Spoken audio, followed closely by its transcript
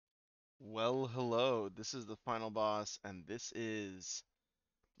Well, hello. This is the final boss, and this is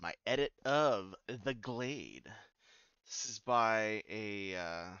my edit of the Glade. This is by a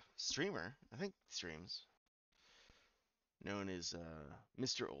streamer, I think he streams, known as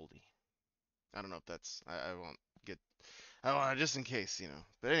Mr. Oldie. I don't know if that's. I won't get. I want just in case, you know.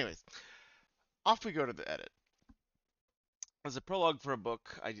 But anyways, off we go to the edit. As a prologue for a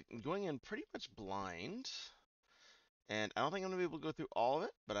book, I'm going in pretty much blind, and I don't think I'm gonna be able to go through all of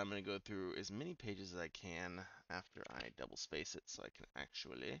it, but I'm gonna go through as many pages as I can after I double space it, so I can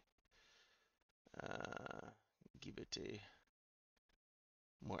actually uh, give it a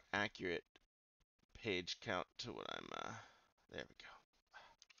more accurate page count to what I'm, there we go.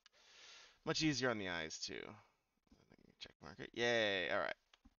 Much easier on the eyes too. Check mark it. Yay, alright.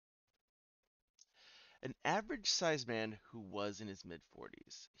 An average sized man who was in his mid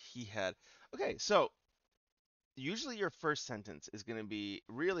 40s. He had, okay, so usually your first sentence is going to be,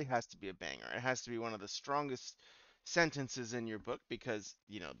 really has to be a banger. It has to be one of the strongest sentences in your book because,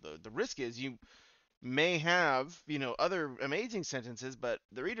 the risk is you may have, other amazing sentences, but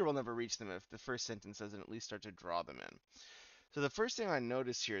the reader will never reach them if the first sentence doesn't at least start to draw them in. So the first thing I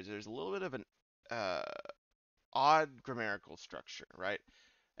notice here is there's a little bit of an uh, odd grammatical structure, right?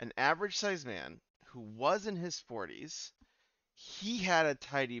 An average sized man who was in his 40s, he had a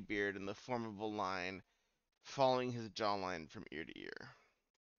tidy beard in the form of a line following his jawline from ear to ear.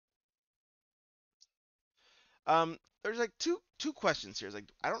 There's like two questions here. It's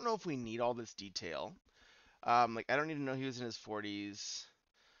like I don't know if we need all this detail. Like I don't need to know he was in his 40s,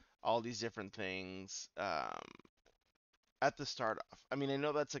 all these different things. At the start off. I mean, I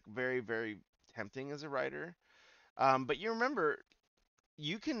know that's like very, very tempting as a writer. But you remember,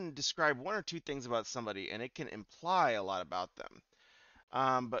 you can describe one or two things about somebody, and it can imply a lot about them.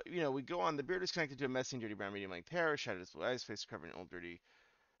 But we go on. The beard is connected to a messy and dirty brown medium-length hair, shadowed blue eyes, face covered in old dirty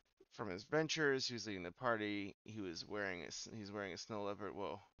from his ventures. He was leading the party. He's wearing a snow leopard.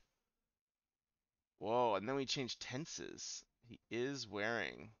 Whoa, whoa! And then we change tenses. He is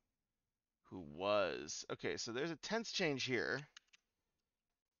wearing. Who was? Okay, so there's a tense change here.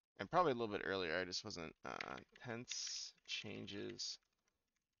 And probably a little bit earlier. I just wasn't. Tense changes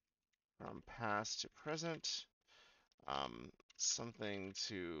from past to present. Something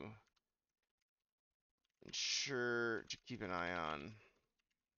to ensure to keep an eye on.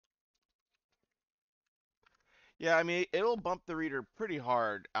 Yeah, I mean it'll bump the reader pretty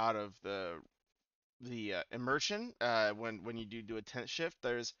hard out of the immersion when you do a tense shift.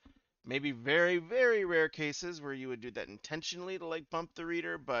 There's maybe very very rare cases where you would do that intentionally to like bump the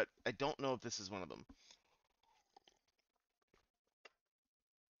reader, but I don't know if this is one of them.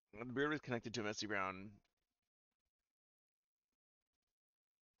 The beard was connected to a messy brown.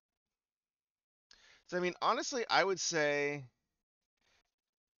 So I mean honestly, I would say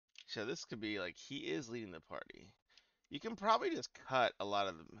so. This could be like he is leading the party. You can probably just cut a lot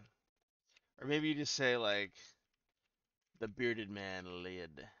of them, or maybe you just say like the bearded man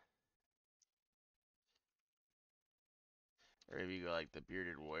led, or maybe you go like the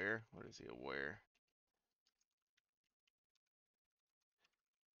bearded warrior. What is he, a warrior?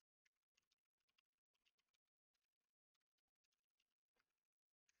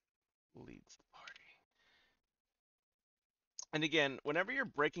 Leads the party. And again, whenever you're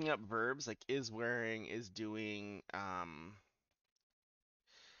breaking up verbs, like is wearing, is doing,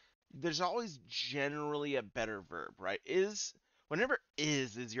 there's always generally a better verb, right? Whenever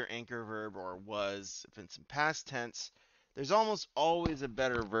is your anchor verb or was, if it's in past tense, there's almost always a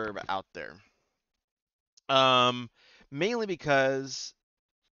better verb out there. Um, Mainly because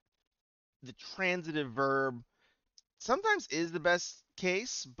the transitive verb sometimes is the best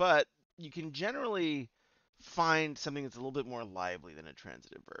case, but you can generally find something that's a little bit more lively than a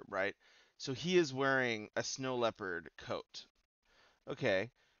transitive verb, right? So he is wearing a snow leopard coat.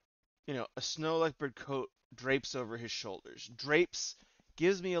 Okay, a snow leopard coat drapes over his shoulders. Drapes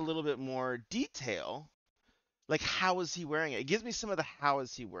gives me a little bit more detail. Like, how is he wearing it? It gives me some of the how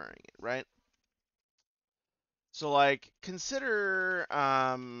is he wearing it, right? So, like, consider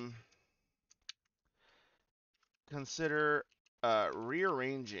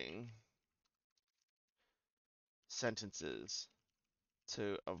rearranging sentences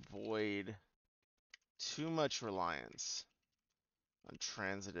to avoid too much reliance on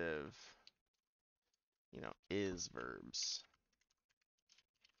transitive, is verbs.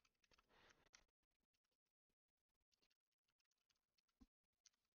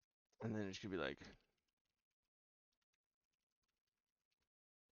 And then it could be like,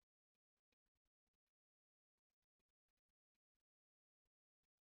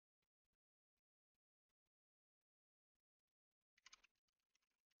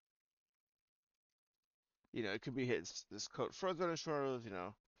 It could be his coat further and shorter.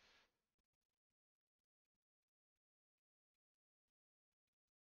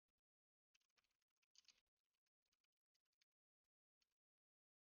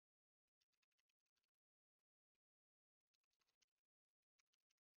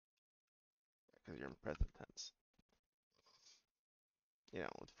 Because you're in present tense.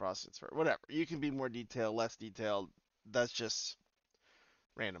 With frosted fur, whatever. You can be more detailed, less detailed. That's just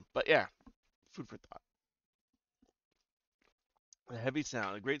random. But yeah, food for thought. A heavy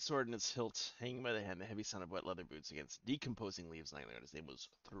sound, a great sword in its hilt hanging by the hand, the heavy sound of wet leather boots against decomposing leaves lying there. His name was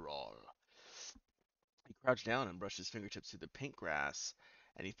Thrall. He crouched down and brushed his fingertips through the pink grass,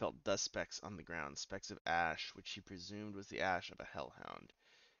 and he felt dust specks on the ground, specks of ash, which he presumed was the ash of a hellhound.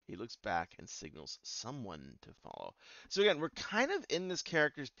 He looks back and signals someone to follow. So again, we're kind of in this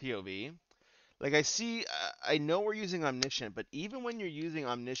character's POV. Like I know we're using omniscient, but even when you're using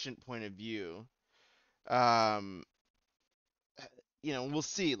omniscient point of view, um, we'll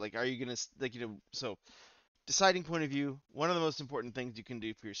see. Like, are you gonna So deciding point of view, one of the most important things you can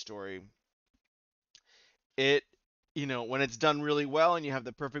do for your story. It, when it's done really well and you have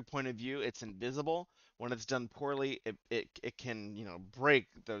the perfect point of view, it's invisible. When it's done poorly, it can break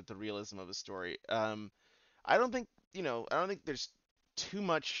the realism of a story. I don't think there's too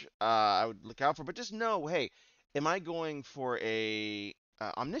much I would look out for, but just know, hey, am I going for a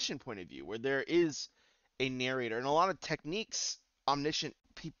omniscient point of view where there is a narrator and a lot of techniques omniscient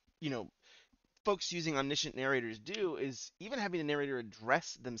people, folks using omniscient narrators do is even having the narrator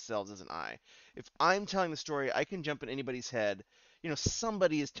address themselves as an I. If I'm telling the story, I can jump in anybody's head.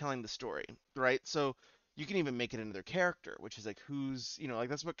 Somebody is telling the story, right? So you can even make it into their character, which is like like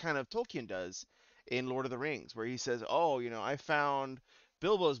that's what kind of Tolkien does in Lord of the Rings, where he says, "Oh, I found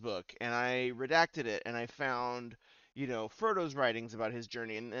Bilbo's book and I redacted it, and I found, Frodo's writings about his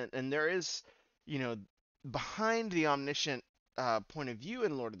journey, and there is, you know, behind the omniscient point of view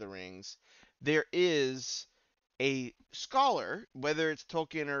in Lord of the Rings." There is a scholar, whether it's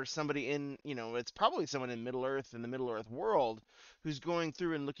Tolkien or somebody it's probably someone in Middle Earth, in the Middle Earth world, who's going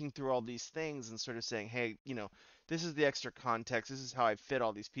through and looking through all these things and sort of saying, hey, this is the extra context. This is how I fit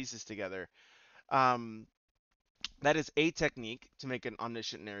all these pieces together. Um, that is a technique to make an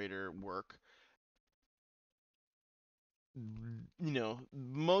omniscient narrator work.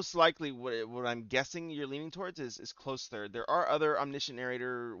 Most likely what I'm guessing you're leaning towards is close third. There are other omniscient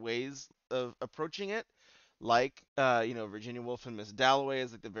narrator ways of approaching it, like Virginia Woolf and Miss Dalloway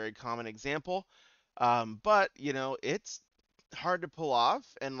is like the very common example. But it's hard to pull off,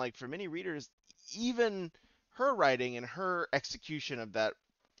 and like for many readers, even her writing and her execution of that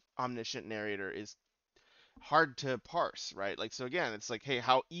omniscient narrator is hard to parse, right? Like so again, it's like, hey,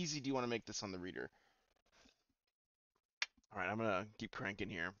 how easy do you want to make this on the reader? All right, I'm gonna keep cranking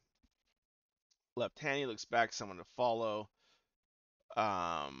here. Left hand, he looks back, someone to follow.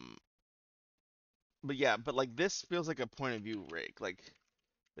 Um, but yeah, but like this feels like a point of view break. Like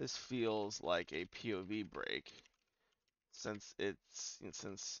this feels like a POV break, since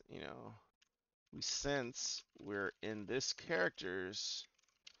we sense we're in this character's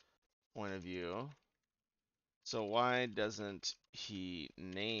point of view. So why doesn't he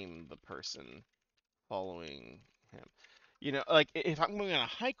name the person following him? Like if I'm going on a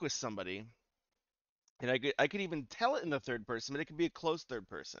hike with somebody, and I could even tell it in the third person, but it could be a close third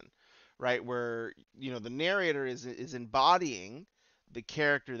person, right? Where the narrator is embodying the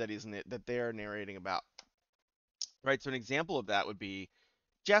character that they are narrating about, right? So an example of that would be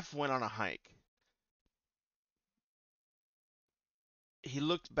Jeff went on a hike. He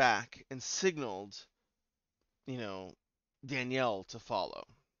looked back and signaled, you know, Danielle to follow.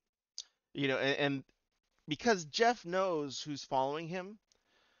 And because Jeff knows who's following him,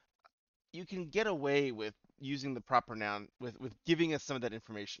 you can get away with using the proper noun with giving us some of that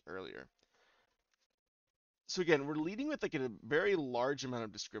information earlier. So again, we're leading with like a very large amount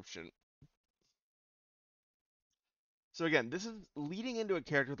of description. So again, this is leading into a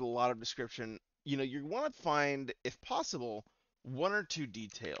character with a lot of description. You want to find, if possible, one or two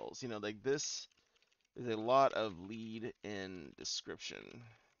details. Like this is a lot of lead in description.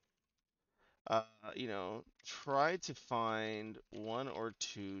 Uh, Try to find one or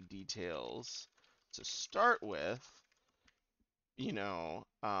two details to start with,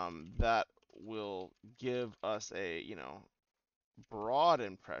 that will give us a, broad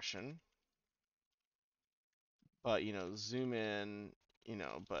impression, but, zoom in,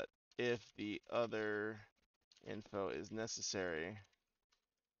 but if the other info is necessary,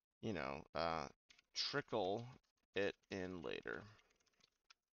 you know, uh, trickle it in later.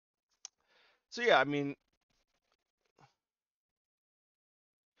 So yeah, I mean,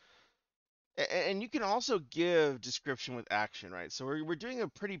 And you can also give description with action, right? So we're doing a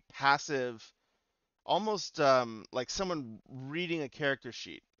pretty passive, almost like someone reading a character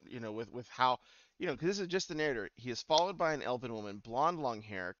sheet, with how, because this is just the narrator. He is followed by an elven woman, blonde, long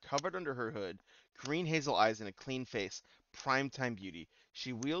hair, covered under her hood, green hazel eyes, and a clean face, primetime beauty.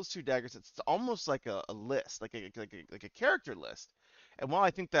 She wields two daggers. It's almost like a list, like a character list. And while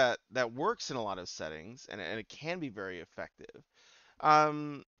I think that works in a lot of settings, and it can be very effective,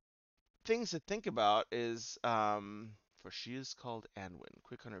 um, things to think about is for she is called Anwin,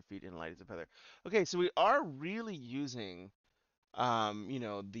 quick on her feet and light as a feather. Okay, so we are really using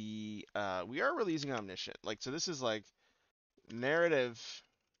the we are really using omniscient. Like, so this is like narrative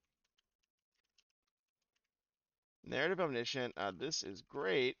narrative omniscient. This is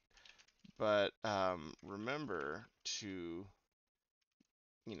great, but remember to,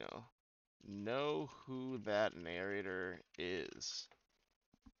 you know who that narrator is.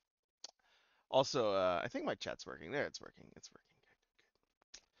 Also, I think my chat's working. There, it's working. It's working.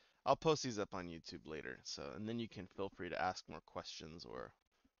 I'll post these up on YouTube later, and then you can feel free to ask more questions or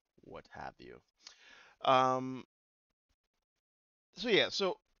what have you. Um, so yeah,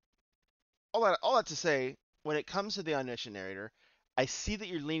 so all that to say, when it comes to the omniscient narrator, I see that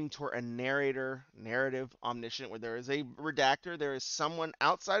you're leaning toward a narrative omniscient, where there is a redactor, there is someone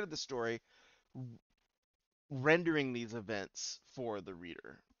outside of the story rendering these events for the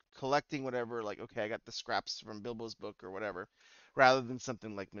reader, collecting whatever, like, okay, I got the scraps from Bilbo's book or whatever, rather than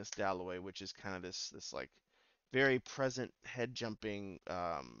something like Miss Dalloway, which is kind of this like very present head jumping,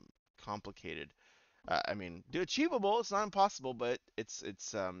 complicated. I mean, do achievable. It's not impossible, but it's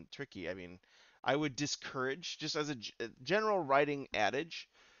tricky. I mean, I would discourage, just as a general writing adage,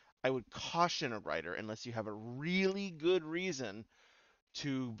 I would caution a writer, unless you have a really good reason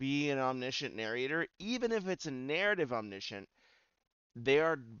to be an omniscient narrator, even if it's a narrative omniscient, they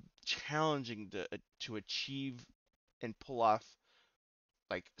are challenging to achieve and pull off,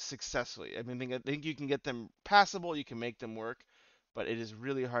 like, successfully. I mean, I think you can get them passable, you can make them work, but it is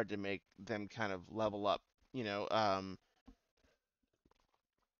really hard to make them kind of level up, you know.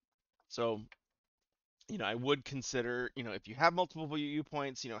 So I would consider, if you have multiple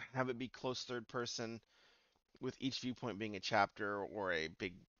viewpoints, have it be close third person, with each viewpoint being a chapter or a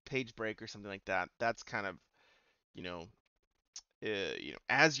big page break or something like that. That's kind of, you know,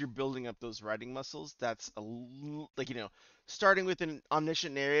 as you're building up those writing muscles, that's like, starting with an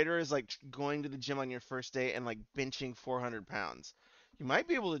omniscient narrator is like going to the gym on your first day and like benching 400 pounds. You might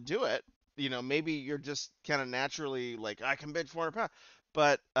be able to do it. Maybe you're just kind of naturally like, I can bench 400 pounds.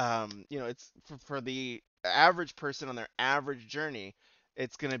 But, it's for the average person on their average journey,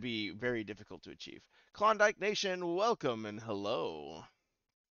 it's going to be very difficult to achieve. Klondike Nation, welcome and hello.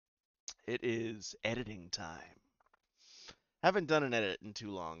 It is editing time. Haven't done an edit in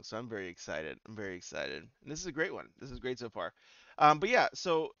too long, so I'm very excited. I'm very excited. And this is a great one. This is great so far. But yeah,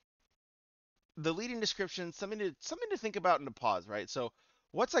 so the leading description, something to think about and to pause, right? So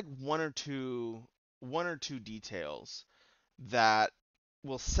what's like one or two details that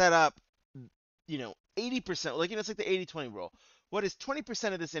will set up, 80%, like, it's like the 80/20 rule. What is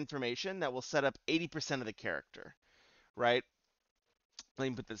 20% of this information that will set up 80% of the character, right? Let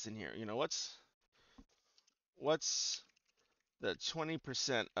me put this in here. What's the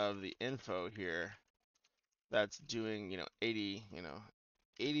 20% of the info here that's doing,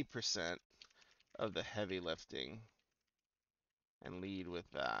 80% of the heavy lifting, and lead with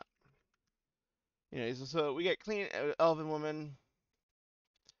that. So we get clean, elven woman.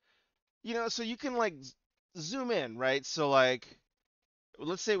 So you can like zoom in, right? So like,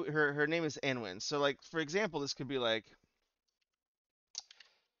 let's say her name is Anwin. So like, for example, this could be like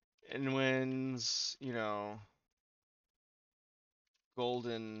Anwin's,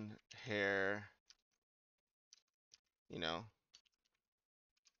 golden hair, you know,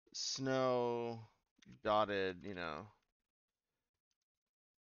 snow dotted,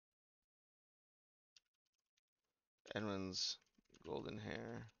 Edwin's golden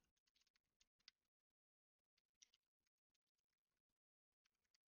hair,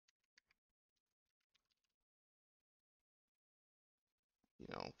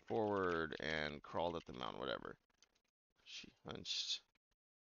 forward and crawled up the mountain, whatever. She hunched.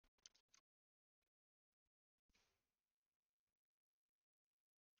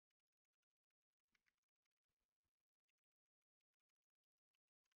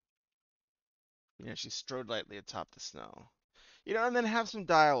 She strode lightly atop the snow. And then have some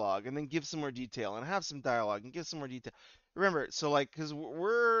dialogue, and then give some more detail, and have some dialogue, and give some more detail. Remember, so like, because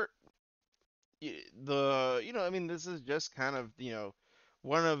we're I mean, this is just kind of,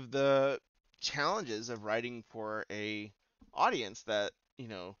 one of the challenges of writing for a audience that,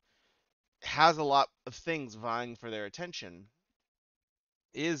 has a lot of things vying for their attention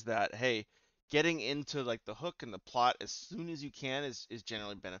is that, hey, getting into like the hook and the plot as soon as you can is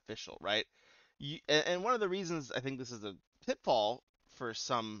generally beneficial, right? And one of the reasons I think this is a pitfall for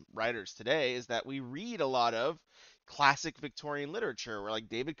some writers today is that we read a lot of classic Victorian literature, where like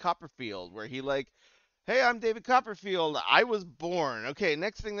David Copperfield, where he like, hey, I'm David Copperfield, I was born. Okay,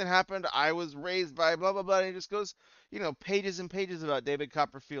 next thing that happened, I was raised by blah blah blah. And he just goes, pages and pages about David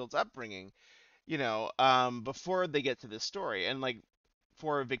Copperfield's upbringing, before they get to this story. And like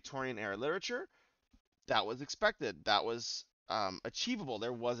for Victorian era literature, that was expected. That was achievable.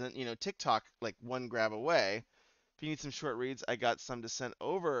 There wasn't, TikTok like one grab away. If you need some short reads, I got some to send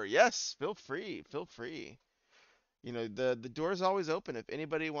over. Yes, feel free. Feel free. The door's always open. If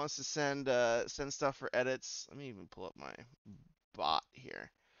anybody wants to send stuff for edits, let me even pull up my bot here.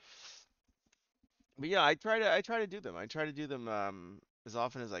 But yeah, I try to do them. I try to do them as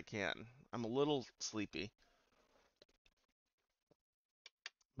often as I can. I'm a little sleepy,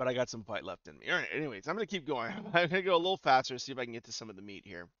 but I got some fight left in me. All right, anyways, I'm gonna keep going. I'm gonna go a little faster, see if I can get to some of the meat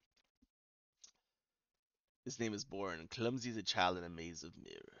here. His name is Born. Clumsy as a child in a maze of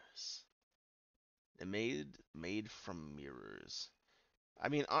mirrors. A made from mirrors. I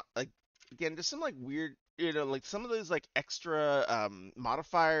mean, like again, just some like weird, like some of those like extra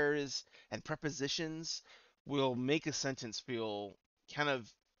modifiers and prepositions will make a sentence feel kind of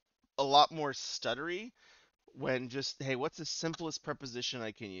a lot more stuttery when just, hey, what's the simplest preposition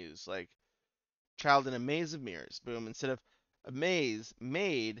I can use? Like child in a maze of mirrors. Boom. Instead of a maze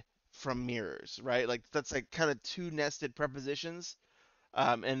made from mirrors, right? Like that's like kind of two nested prepositions.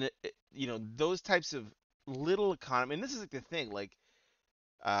 And those types of little economy. And this is like the thing, like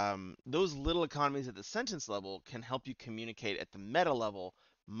those little economies at the sentence level can help you communicate at the meta level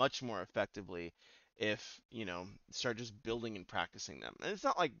much more effectively if start just building and practicing them. And it's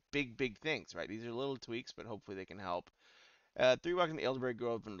not like big things, right? These are little tweaks, but hopefully they can help. Three walking the elderberry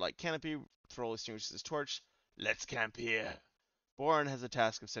grove and like canopy, Throw extinguishes his torch. Let's camp here. Bourne has the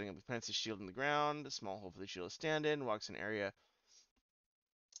task of setting up a fancy shield in the ground. A small hole for the shield to stand in. Walks an area.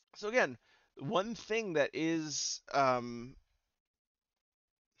 So again, one thing that is that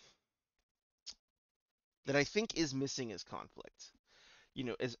I think is missing is conflict.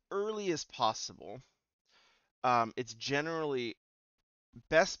 As early as possible, it's generally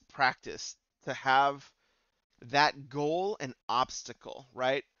best practice to have that goal and obstacle,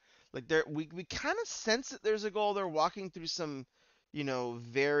 right? Like we kind of sense that there's a goal. They're walking through some,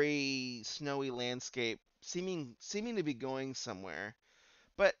 very snowy landscape, seeming to be going somewhere.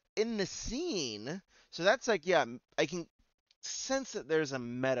 But in the scene, so that's like, yeah, I can sense that there's a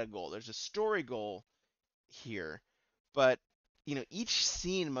meta goal. There's a story goal here, but each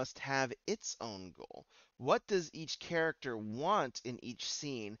scene must have its own goal. What does each character want in each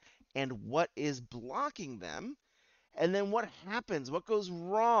scene, and what is blocking them? And then what happens? What goes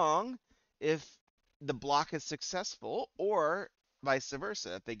wrong if the block is successful, or vice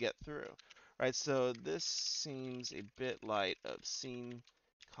versa if they get through? Right? So this seems a bit light of scene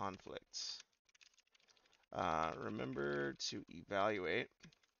conflicts. Remember to evaluate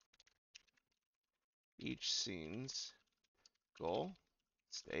each scene's goal,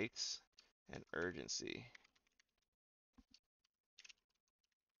 stakes, and urgency.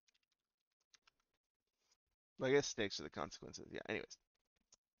 Well, I guess stakes are the consequences. Yeah. Anyways,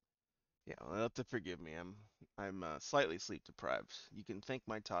 yeah. Well, you'll have to forgive me. I'm slightly sleep deprived. You can thank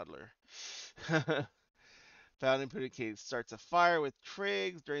my toddler. Found and Pudding starts a fire with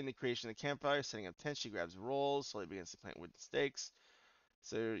Triggs during the creation of the campfire, setting up tents. She grabs rolls, slowly begins to plant wooden stakes.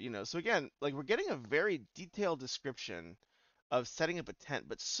 So so again, like we're getting a very detailed description of setting up a tent,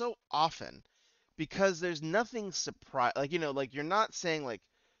 but so often because there's nothing surprise, like like you're not saying like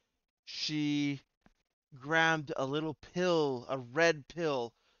she grabbed a little pill, a red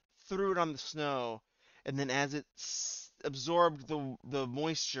pill, threw it on the snow, and then as it absorbed the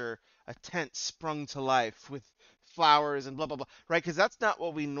moisture, a tent sprung to life with flowers and blah blah blah. Right? Because that's not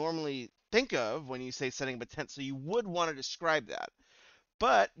what we normally think of when you say setting up a tent. So you would want to describe that,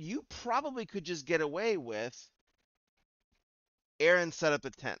 but you probably could just get away with Aaron set up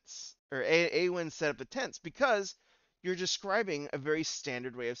the tents, or Awen set up the tents, because you're describing a very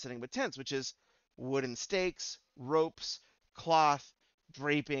standard way of setting up a tents, which is wooden stakes, ropes, cloth,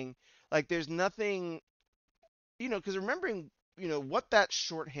 draping. Like there's nothing, because remembering, what that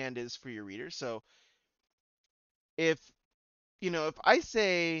shorthand is for your reader. So if, if I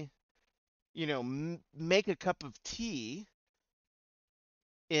say, make a cup of tea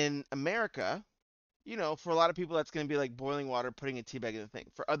in America, for a lot of people, that's going to be like boiling water, putting a tea bag in the thing.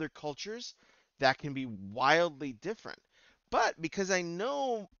 For other cultures, that can be wildly different. But because I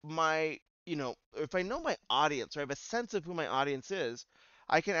know my if I know my audience or I have a sense of who my audience is,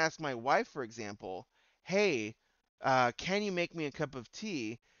 I can ask my wife, for example, hey, can you make me a cup of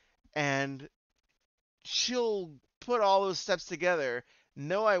tea? And she'll put all those steps together.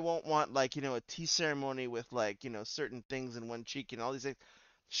 No, I won't want like, a tea ceremony with like, certain things in one cheek and all these things.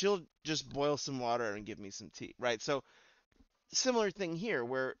 She'll just boil some water and give me some tea, right? So similar thing here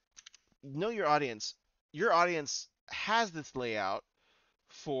where know your audience. Your audience has this layout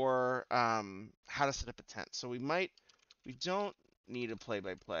for how to set up a tent. So we don't need a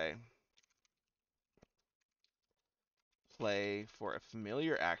play-by-play. Play for a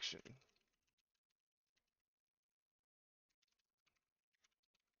familiar action.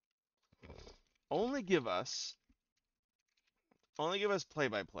 Only give us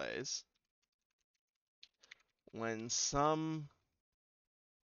play-by-plays when some,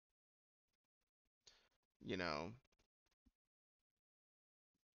 you know,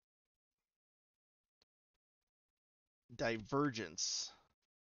 divergence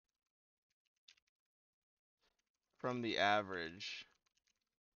from the average,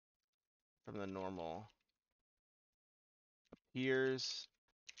 from the normal, appears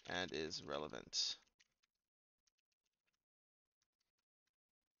and is relevant.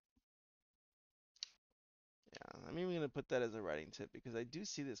 Yeah, I'm even gonna put that as a writing tip because I do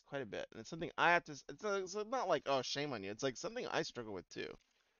see this quite a bit, and it's something I have to. It's not like, oh, shame on you. It's like something I struggle with too.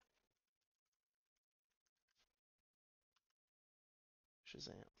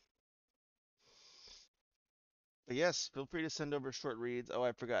 Shazam. But yes, feel free to send over short reads. Oh,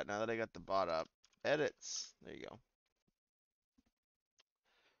 I forgot. Now that I got the bot up, edits. There you go.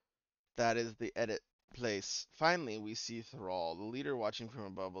 That is the edit place. Finally, we see Thrall, the leader, watching from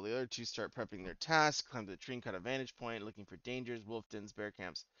above, while the other two start prepping their tasks, climb the tree and cut a vantage point, looking for dangers, wolf dens, bear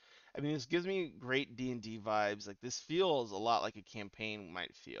camps. I mean, this gives me great D&D vibes. Like, this feels a lot like a campaign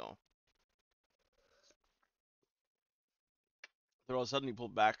might feel. Thrall suddenly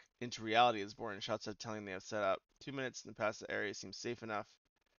pulled back into reality as Boren shouts out telling they have set up. 2 minutes in the past, the area seems safe enough.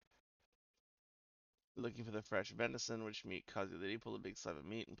 Looking for the fresh venison, which meat caused the pull a big slab of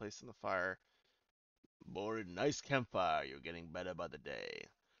meat and placed on the fire. Boring, nice campfire. You're getting better by the day.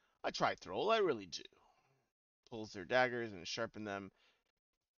 I try, Thrall, I really do. Pulls their daggers and sharpen them.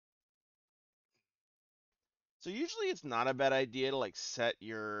 So usually it's not a bad idea to like set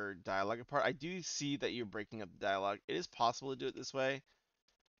your dialogue apart. I do see that you're breaking up the dialogue. It is possible to do it this way.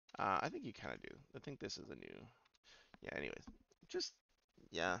 I think you kind of do. I think this is a new. Yeah. Anyways, just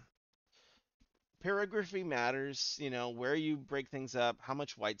yeah. Paragraphy matters. Where you break things up, how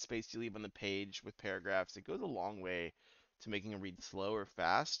much white space you leave on the page with paragraphs. It goes a long way to making a read slow or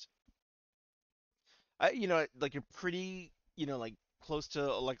fast. Like you're pretty, like close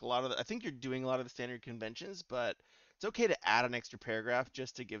to like a lot of I think you're doing a lot of the standard conventions, but it's okay to add an extra paragraph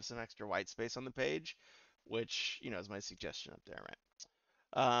just to give some extra white space on the page, which, is my suggestion up there, right?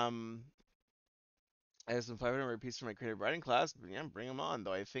 I have some 500 pieces for my creative writing class, but yeah, bring them on,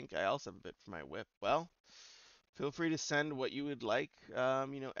 though I think I also have a bit for my whip. Well, feel free to send what you would like,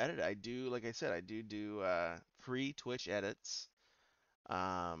 edit. I do, like I said, I do free Twitch edits.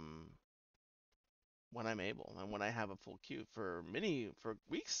 Um, when I'm able and when I have a full queue. For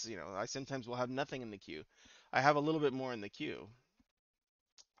weeks, I sometimes will have nothing in the queue. I have a little bit more in the queue.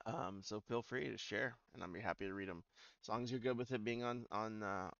 So feel free to share, and I'll be happy to read them, as long as you're good with it being on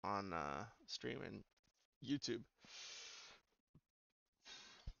stream and YouTube.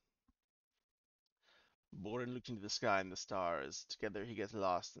 Bored looked into the sky and the stars. Together he gets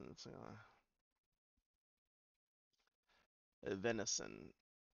lost in venison,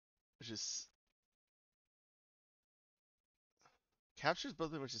 which is captures both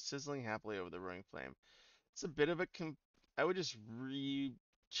of them, which is sizzling happily over the roaring flame. It's a bit of a I would just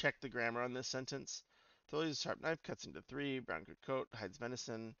recheck the grammar on this sentence. Thorley's sharp knife cuts into three. Brown good coat hides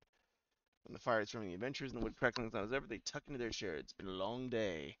venison. When the fire is from the adventures and the wood crackling as loud as ever, they tuck into their share. It's been a long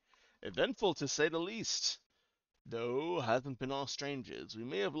day. Eventful, to say the least. Though, hasn't been all strangers. We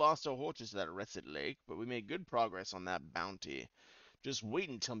may have lost our horses to that wretched lake, but we made good progress on that bounty. Just wait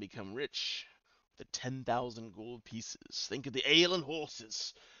until we become rich. The 10,000 gold pieces. Think of the ale and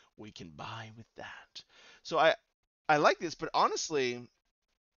horses we can buy with that. So I like this, but honestly,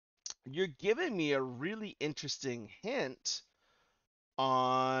 you're giving me a really interesting hint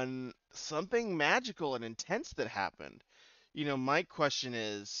on something magical and intense that happened. My question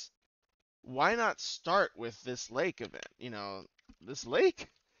is, why not start with this lake event? This lake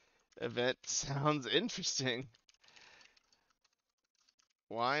event sounds interesting.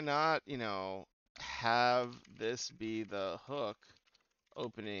 Why not, have this be the hook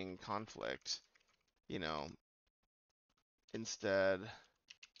opening conflict, you know, instead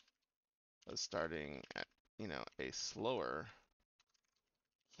starting at, a slower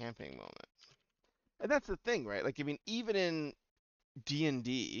camping moment. And that's the thing, right? Like, I mean, even in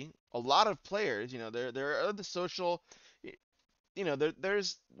D&D, a lot of players, there are the social,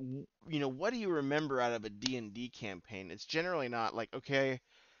 there's, what do you remember out of a D&D campaign? It's generally not like, okay,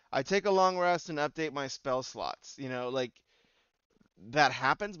 I take a long rest and update my spell slots. Like that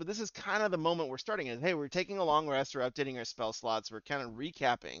happens, but this is kind of the moment we're starting. Is hey, we're taking a long rest, we're updating our spell slots, we're kind of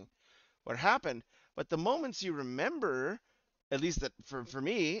recapping what happened. But the moments you remember, at least that for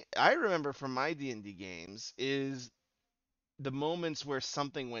me, I remember from my D&D games, is the moments where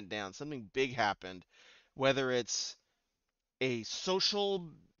something went down, something big happened, whether it's a social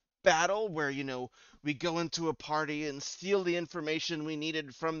battle where we go into a party and steal the information we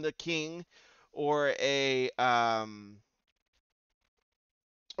needed from the king, or a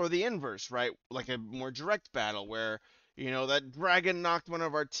or the inverse, right? Like a more direct battle where that dragon knocked one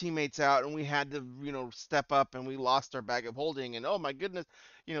of our teammates out and we had to step up and we lost our bag of holding, and oh my goodness,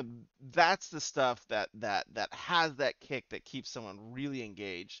 you know that's the stuff that has that kick that keeps someone really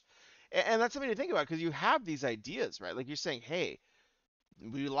engaged. And that's something to think about because you have these ideas, right? Like you're saying, hey,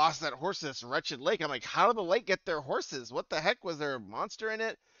 we lost that horse to this wretched lake. I'm like, how did the lake get their horses? What the heck? Was there a monster in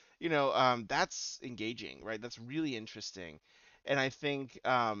it? That's engaging, right? That's really interesting. And I think,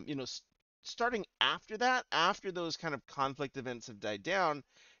 starting after that, after those kind of conflict events have died down,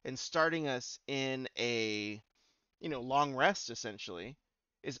 and starting us in a, long rest essentially,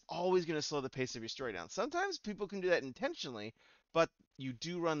 is always going to slow the pace of your story down. Sometimes people can do that intentionally, but you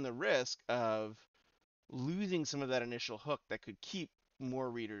do run the risk of losing some of that initial hook that could keep more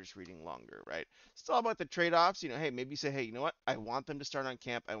readers reading longer, right? It's all about the trade-offs. Hey, maybe you say, hey, you know what? I want them to start on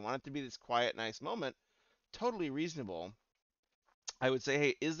camp. I want it to be this quiet, nice moment. Totally reasonable. I would say,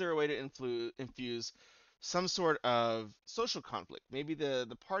 hey, is there a way to infuse some sort of social conflict? Maybe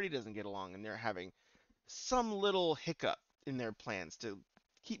the party doesn't get along and they're having some little hiccup in their plans to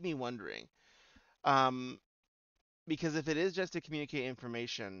keep me wondering. Um, because if it is just to communicate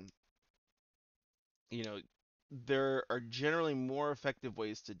information, you know, there are generally more effective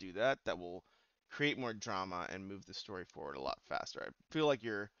ways to do that that will create more drama and move the story forward a lot faster. I feel like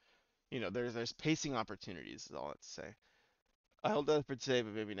there's pacing opportunities is all I have to say. I'll do it for today,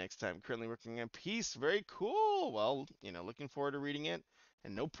 but maybe next time. Currently working on Peace. Very cool. Well, looking forward to reading it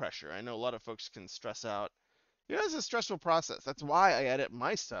and no pressure. I know a lot of folks can stress out. It's a stressful process. That's why I edit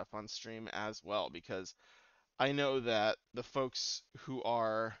my stuff on stream as well, because I know that the folks who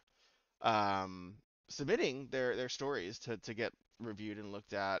are um, submitting their stories to get reviewed and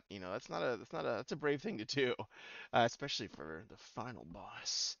looked at. That's a brave thing to do, especially for the final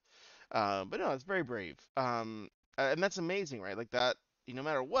boss. But no, it's very brave. And that's amazing, right? Like that. No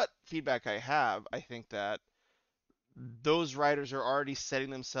matter what feedback I have, I think that those writers are already setting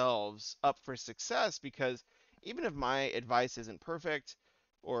themselves up for success because even if my advice isn't perfect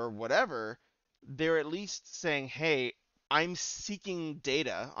or whatever, they're at least saying, hey, I'm seeking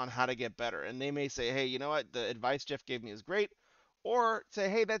data on how to get better. And they may say, hey, you know what? The advice Jeff gave me is great. Or say,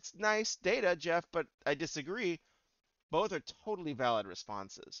 hey, that's nice data, Jeff, but I disagree. Both are totally valid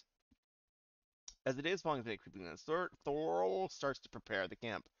responses. As the day is falling, creeping in, Thor starts to prepare the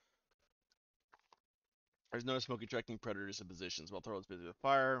camp. There's no smoky tracking predators in positions while Thor is busy with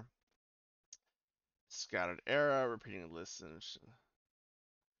fire. Scattered era, repeating the list. And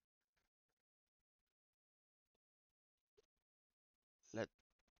let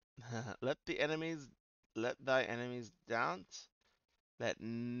let the enemies let thy enemies down. Let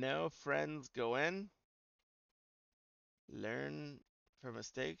no friends go in. Learn from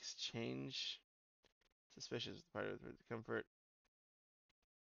mistakes. Change suspicious part of the comfort.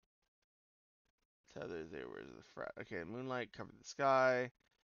 Tell others there where's the frat. Okay, moonlight covered the sky.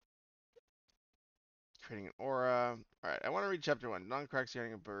 Creating an aura. Alright, I want to read chapter 1. Non-crack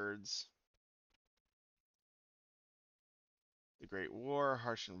scanning of birds. The Great War,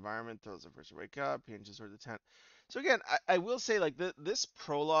 harsh environment, those are first to wake up, he hinges toward the tent. So again, I will say like this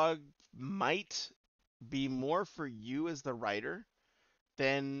prologue might be more for you as the writer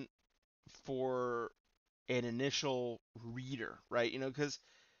than for an initial reader, right? Because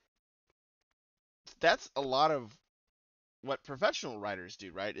that's a lot of what professional writers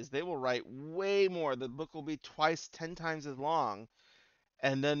do, right? Is they will write way more. The book will be twice, 10 times as long,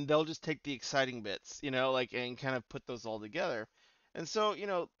 and then they'll just take the exciting bits, like and kind of put those all together. And so,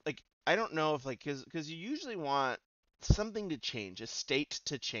 like I don't know if like because you usually want something to change, a state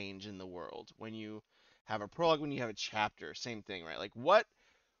to change in the world when you have a prologue, when you have a chapter, same thing, right? Like what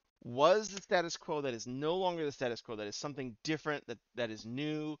was the status quo that is no longer the status quo, that is something different, that is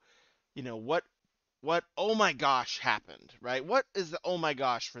new, what what oh my gosh happened, right? What is the oh my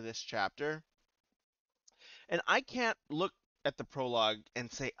gosh for this chapter? And I can't look at the prologue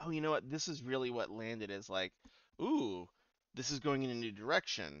and say, oh, you know what, this is really what landed as like, ooh, this is going in a new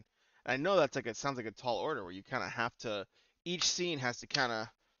direction. And I know that's like it sounds like a tall order where you kind of have to each scene has to kind of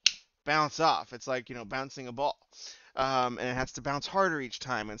bounce off. It's like bouncing a ball, and it has to bounce harder each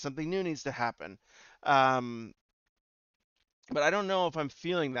time, and something new needs to happen. Um, but I don't know if I'm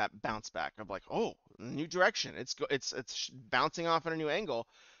feeling that bounce back of like, oh, new direction. It's bouncing off at a new angle.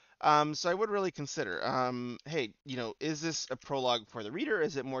 So I would really consider, hey, is this a prologue for the reader?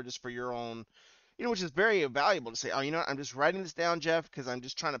 Is it more just for your own, which is very valuable to say, oh, I'm just writing this down, Jeff, because I'm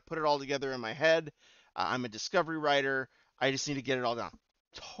just trying to put it all together in my head. I'm a discovery writer. I just need to get it all down.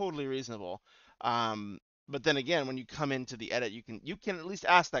 Totally reasonable. Um, but then again, when you come into the edit, you can at least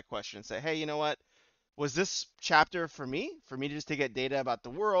ask that question and say, hey, you know what? Was this chapter for me? For me to just to get data about the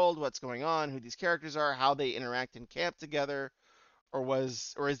world, what's going on, who these characters are, how they interact in camp together, or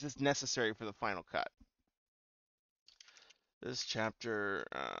is this necessary for the final cut? This chapter,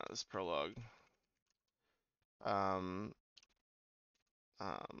 this prologue, um,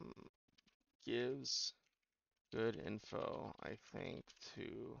 um, gives good info, I think,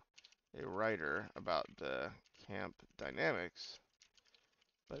 to a writer about the camp dynamics,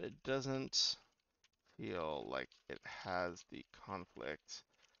 but it doesn't feel like it has the conflict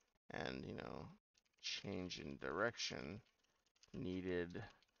and, change in direction needed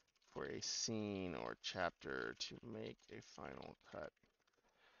for a scene or chapter to make a final cut.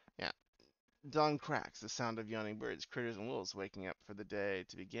 Yeah, dawn cracks, the sound of yawning birds, critters, and wolves waking up for the day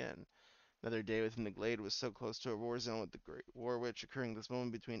to begin. Another day within the glade was so close to a war zone with the great war witch occurring this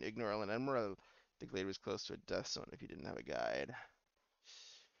moment between Ignorel and Emerald. The glade was close to a death zone if you didn't have a guide.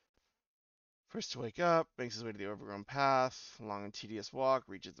 First to wake up, makes his way to the overgrown path, long and tedious walk,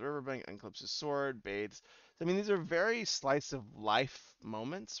 reaches the riverbank, unclips his sword, bathes. I mean, these are very slice of life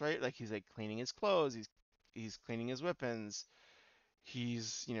moments, right? Like he's like cleaning his clothes, he's cleaning his weapons,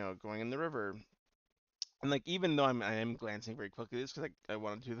 he's going in the river. And like even though I am glancing very quickly at this because I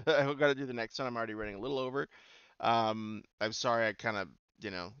want to do the I got to do the next one. I'm already running a little over. I'm sorry I kind of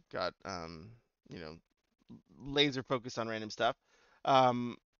got you know laser focused on random stuff.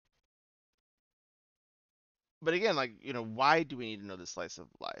 Um, but again, like why do we need to know the slice of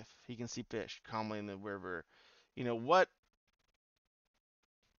life? He can see fish calmly in the river.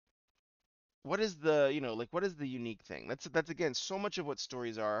 What is the like what is the unique thing? That's again so much of what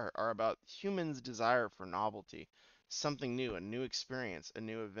stories are about humans' desire for novelty, something new, a new experience, a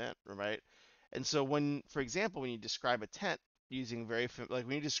new event, right? And so when, for example, when you describe a tent using like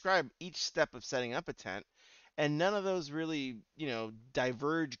when you describe each step of setting up a tent, and none of those really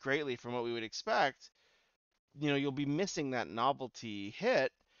diverge greatly from what we would expect, you'll be missing that novelty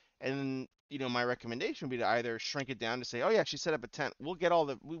hit. And my recommendation would be to either shrink it down to say, oh yeah, she set up a tent. We'll get all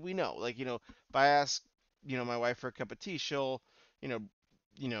we know. Like, if I ask, my wife for a cup of tea, she'll, you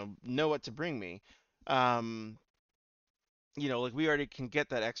know, know what to bring me. Um, like we already can get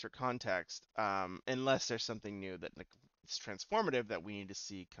that extra context, unless there's something new that like, it's transformative that we need to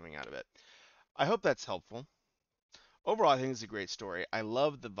see coming out of it. I hope that's helpful. Overall, I think it's a great story. I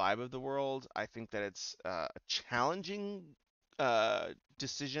love the vibe of the world. I think that it's a challenging uh,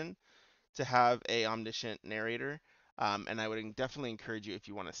 decision to have a omniscient narrator, and I would definitely encourage you if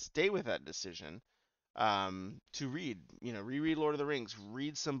you want to stay with that decision to read, reread Lord of the Rings,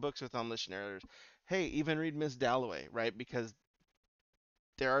 read some books with omniscient narrators. Hey, even read Miss Dalloway, right? Because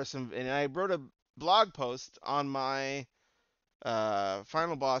there are some, and I wrote a blog post on my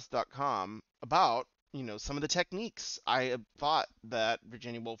finalboss.com about some of the techniques I thought that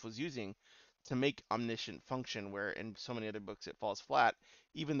Virginia Woolf was using to make omniscient function, where in so many other books it falls flat.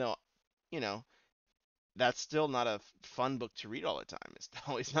 Even though you know that's still not a fun book to read all the time. It's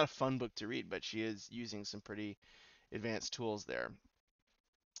always not a fun book to read, but she is using some pretty advanced tools there.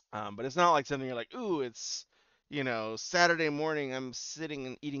 But it's not like something you're like, ooh, it's Saturday morning. I'm sitting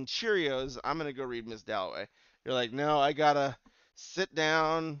and eating Cheerios. I'm gonna go read Miss Dalloway. You're like, no, I gotta sit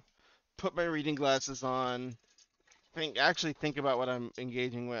down, put my reading glasses on, actually think about what I'm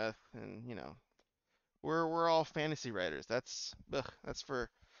engaging with, and we're all fantasy writers. That's for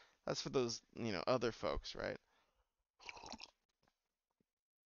those other folks, right?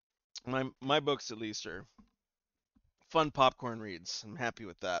 My books at least are fun popcorn reads. I'm happy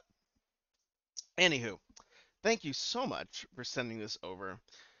with that. Anywho, thank you so much for sending this over.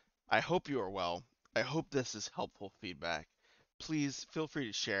 I hope you are well. I hope this is helpful feedback. Please feel free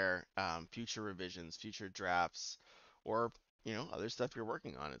to share future revisions, future drafts, or other stuff you're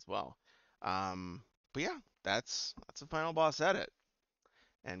working on as well. Um, but yeah, that's a final boss edit,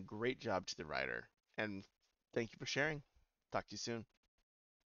 and great job to the writer. and thank you for sharing. Talk to you soon.